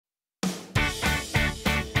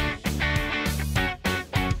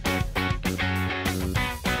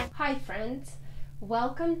Hi friends,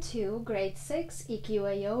 welcome to grade 6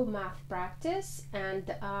 EQAO math practice,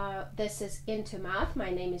 and this is IntoMath.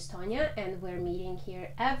 My name is Tonya and we're meeting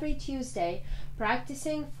here every Tuesday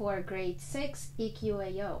practicing for grade 6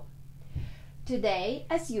 EQAO. Today,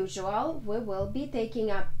 as usual, we will be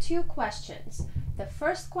taking up two questions. The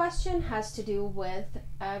first question has to do with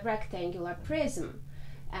a rectangular prism,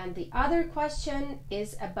 and the other question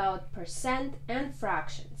is about percent and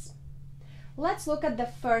fractions. Let's look at the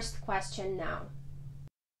first question now.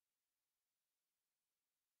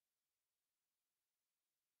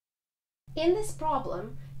 In this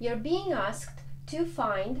problem, you're being asked to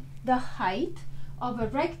find the height of a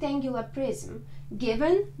rectangular prism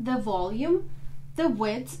given the volume, the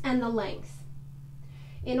width, and the length.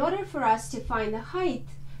 In order for us to find the height,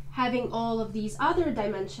 having all of these other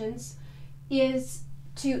dimensions is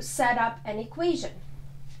to set up an equation.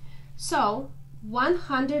 So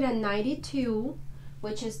 192,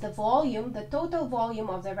 which is the volume, the total volume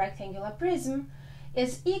of the rectangular prism,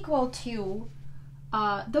 is equal to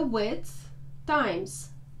the width times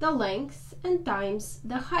the length and times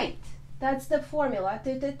the height. That's the formula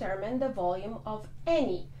to determine the volume of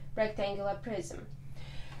any rectangular prism.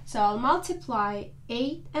 So I'll multiply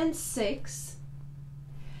 8 and 6,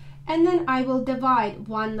 and then I will divide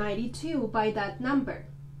 192 by that number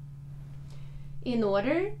in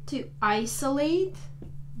order to isolate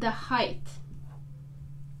the height.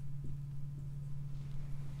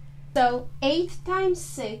 So 8 times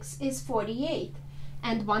 6 is 48,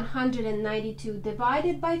 and 192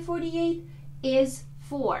 divided by 48 is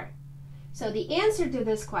 4. So the answer to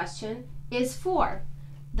this question is 4.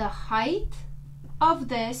 The height of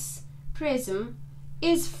this prism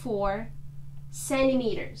is 4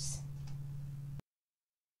 centimeters.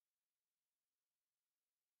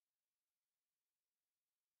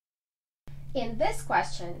 In this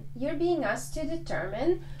question, you're being asked to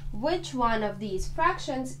determine which one of these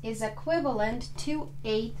fractions is equivalent to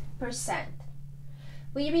 8%.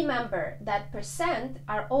 We remember that percent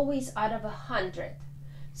are always out of 100.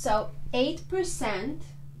 So 8%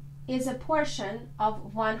 is a portion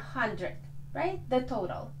of 100, right? The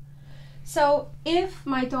total. So if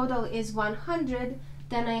my total is 100,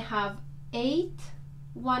 then I have 8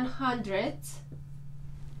 100ths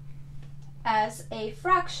as a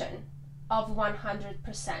fraction of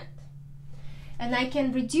 100%. And I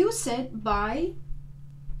can reduce it by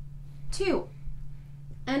 2.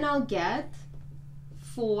 And I'll get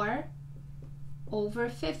 4 over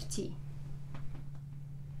 50.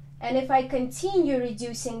 And if I continue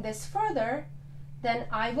reducing this further, then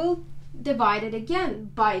I will divide it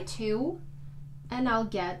again by 2, and I'll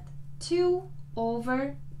get 2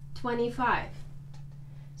 over 25.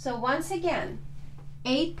 So once again,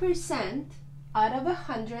 8% out of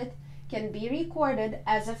 100 can be recorded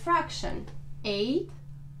as a fraction. 8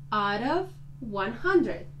 out of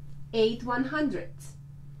 100. 8 100ths.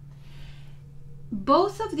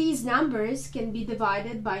 Both of these numbers can be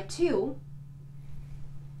divided by 2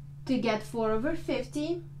 to get 4 over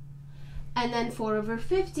 50, and then 4 over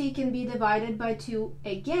 50 can be divided by 2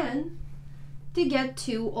 again to get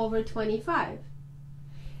 2 over 25.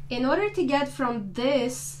 In order to get from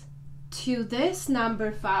this to this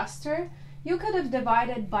number faster, you could have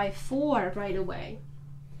divided by 4 right away.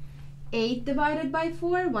 8 divided by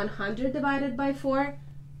 4, 100 divided by 4,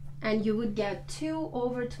 and you would get 2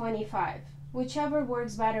 over 25, whichever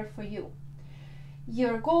works better for you.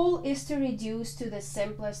 Your goal is to reduce to the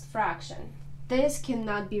simplest fraction. This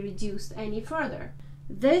cannot be reduced any further.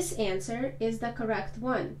 This answer is the correct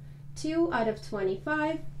one. 2 out of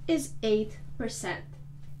 25 is 8%.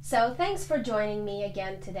 So thanks for joining me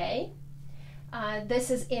again today. This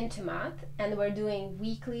is IntoMath, and we're doing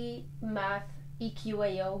weekly Math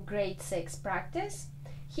EQAO grade 6 practice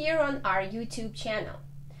here on our YouTube channel.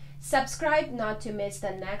 Subscribe not to miss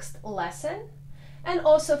the next lesson, and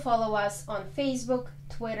also follow us on Facebook,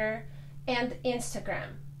 Twitter, and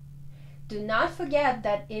Instagram. Do not forget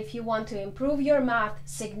that if you want to improve your math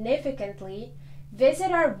significantly,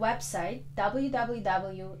 visit our website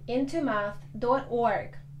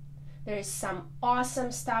www.intomath.org. There is some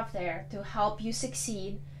awesome stuff there to help you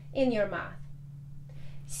succeed in your math.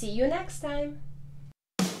 See you next time!